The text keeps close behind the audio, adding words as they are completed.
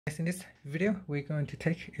In this video, we're going to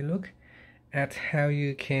take a look at how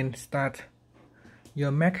you can start your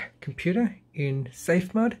Mac computer in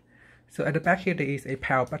safe mode. So at the back here, there is a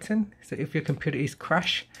power button. So if your computer is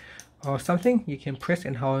crashed or something, you can press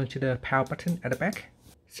and hold to the power button at the back.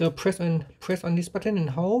 So press on this button and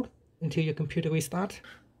hold until your computer restarts.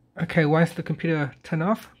 Okay, once the computer turns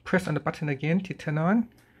off, press on the button again to turn on.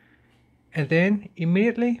 And then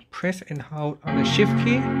immediately press and hold on the shift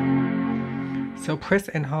key. So press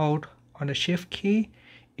and hold on the shift key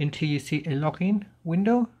until you see a login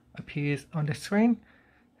window appears on the screen.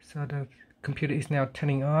 So the computer is now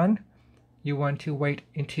turning on. You want to wait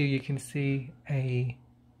until you can see a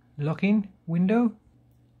login window.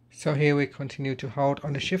 So here we continue to hold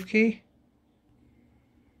on the shift key.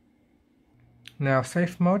 Now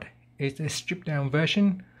safe mode is a stripped down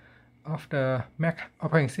version of the Mac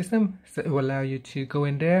operating system. So it will allow you to go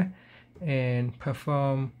in there and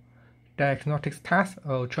perform diagnostics tasks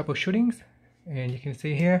or troubleshootings. And you can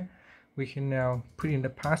see here we can now put in the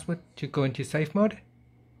password to go into safe mode.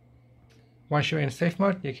 Once you're in safe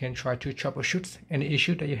mode, you can try to troubleshoot any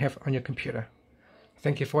issue that you have on your computer.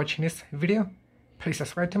 Thank you for watching this video. Please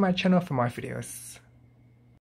subscribe to my channel for more videos.